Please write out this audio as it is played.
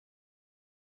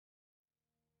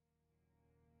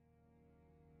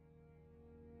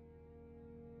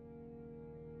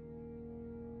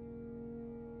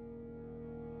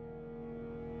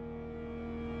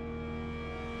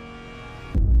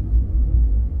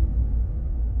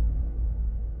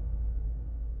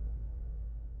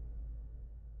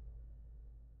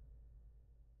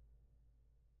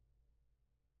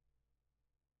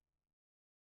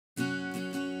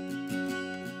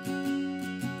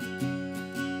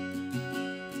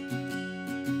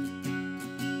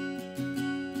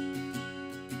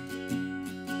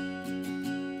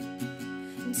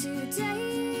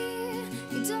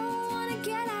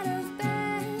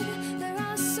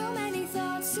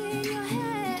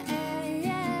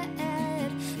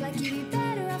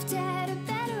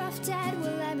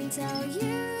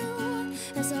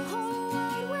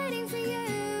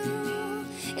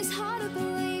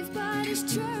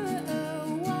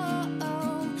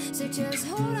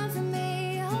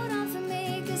hold on for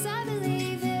me, 'cause I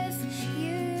believe if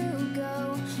you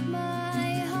go,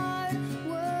 my heart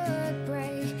would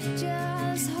break.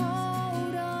 Just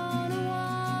hold on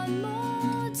one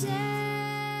more day,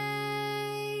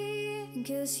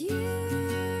 'cause you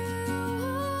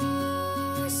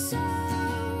are so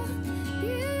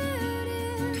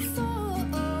beautiful.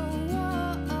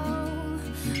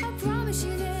 I promise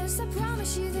you this, I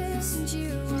promise you this, and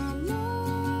you are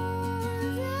more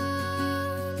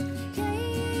than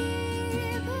capable.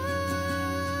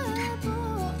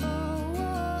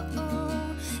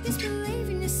 Just believe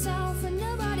in yourself when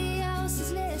nobody else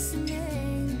is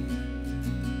listening.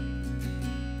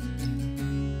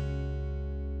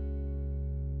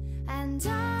 And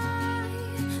I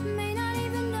may not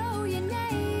even know your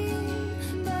name,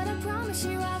 but I promise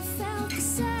you I've felt the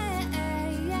same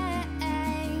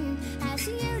as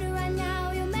you do right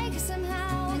now. You'll make it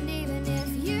somehow. And even if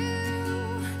you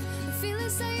feel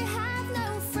as though you have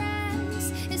no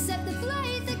friends except the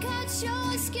blade that cuts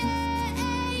your skin,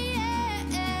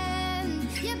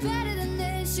 you're better than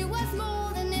this, you're worth more